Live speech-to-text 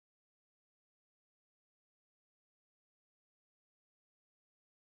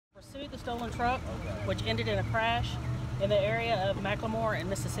Pursued the stolen truck, which ended in a crash in the area of Macklemore in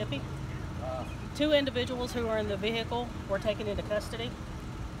Mississippi. 2 individuals who were in the vehicle were taken into custody.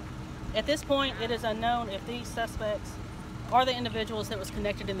 At this point, it is unknown if these suspects are the individuals that was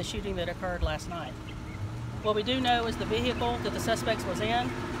connected in the shooting that occurred last night. What we do know is the vehicle that the suspects was in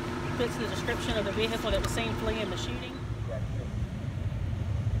fits the description of the vehicle that was seen fleeing the shooting. Does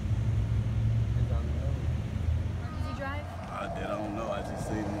he drive? I don't know. I just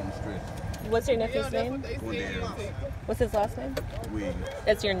seen him on the street. What's your nephew's name? What's his last name? Williams.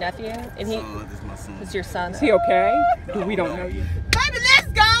 That's your nephew? And he? This is my son. It's your son. Is he okay? We don't know you. Baby,